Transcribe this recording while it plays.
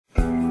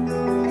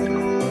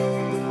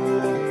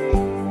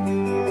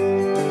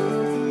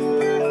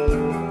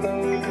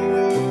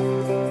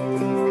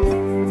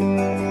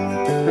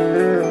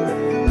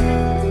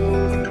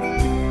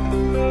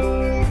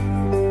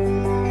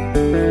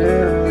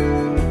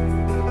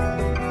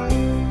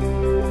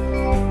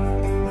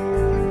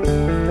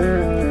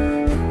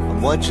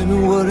watching the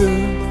water,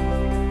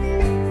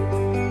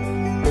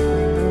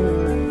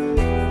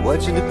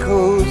 watching the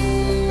coast.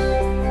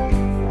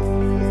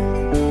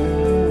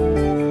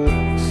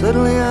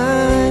 Suddenly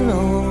I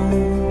know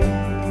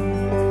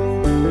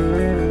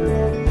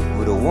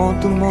what I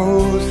want the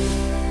most,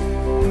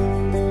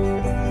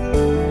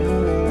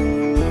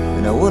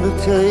 and I want to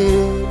tell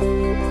you,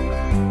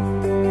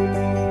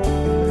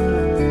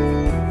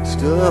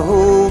 still I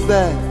hold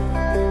back.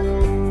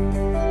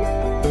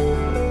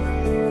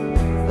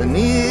 I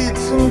need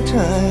some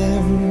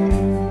time,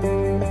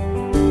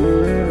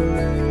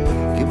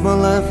 get my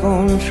life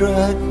on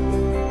track.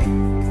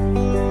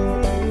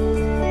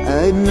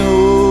 I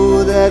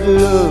know that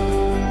look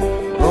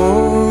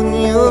on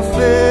your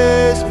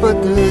face, but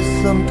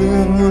there's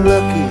something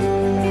lucky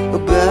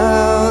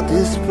about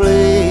this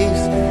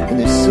place, and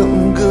there's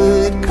something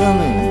good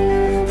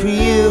coming for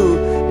you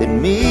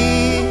and me.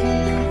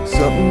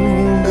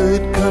 Something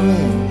good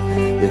coming,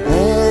 there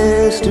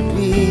has to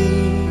be.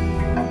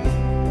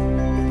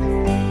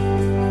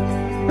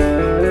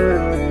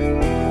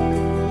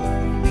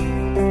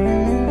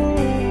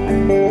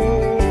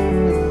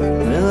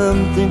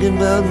 Thinking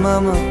about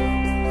mama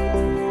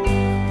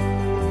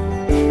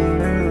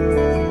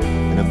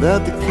and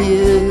about the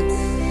kids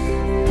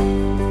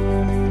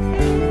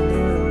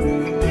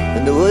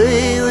and the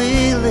way we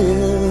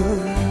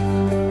live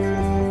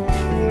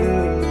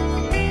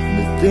and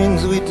the things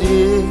we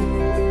did.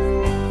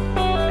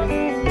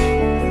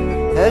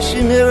 As she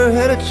never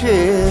had a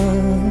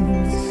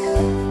chance,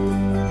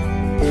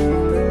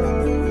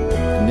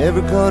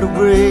 never caught a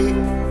break,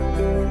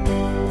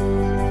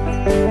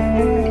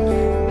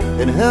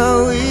 and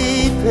how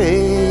we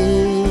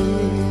pay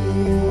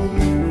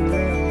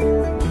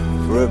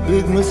for our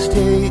big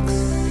mistakes.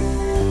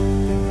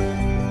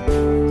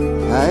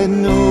 I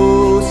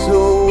know so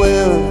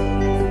well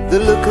the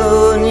look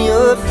on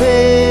your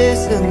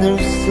face, and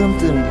there's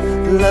something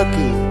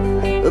lucky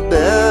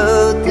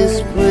about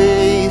this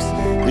place.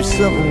 There's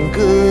something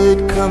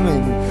good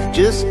coming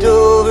just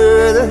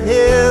over the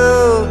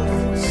hill.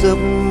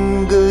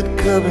 Something good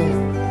coming,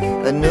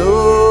 I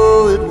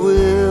know it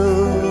will.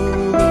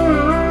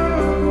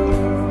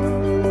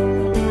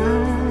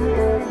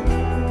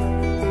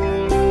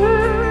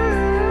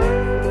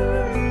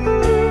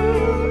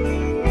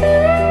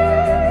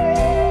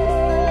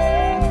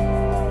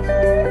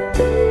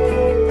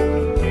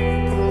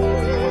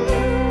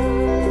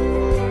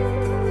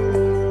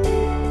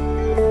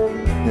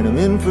 And I'm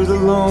in for the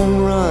long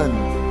run,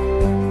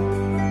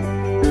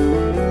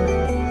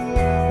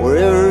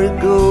 wherever it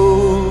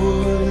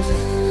goes,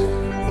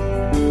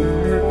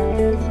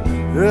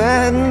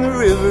 riding the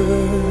river,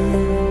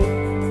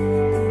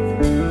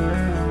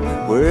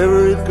 wherever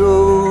it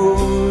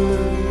goes.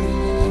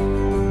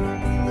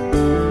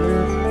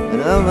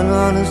 And I'm an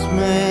honest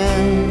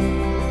man,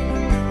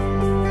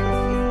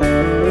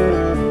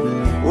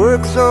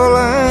 work's all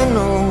I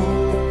know.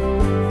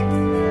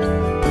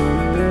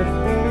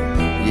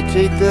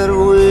 Take that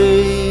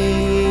away,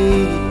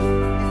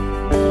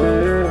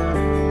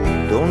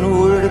 don't know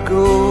where to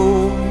go.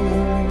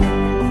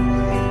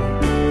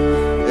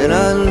 And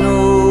I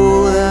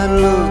know that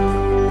look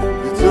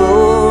that's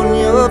on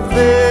your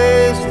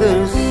face.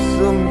 There's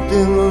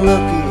something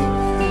lucky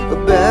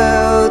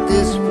about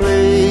this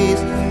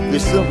place.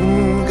 There's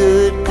something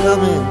good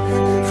coming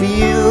for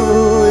you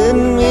and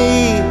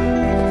me.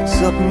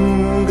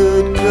 Something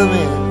good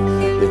coming,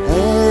 there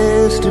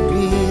has to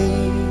be.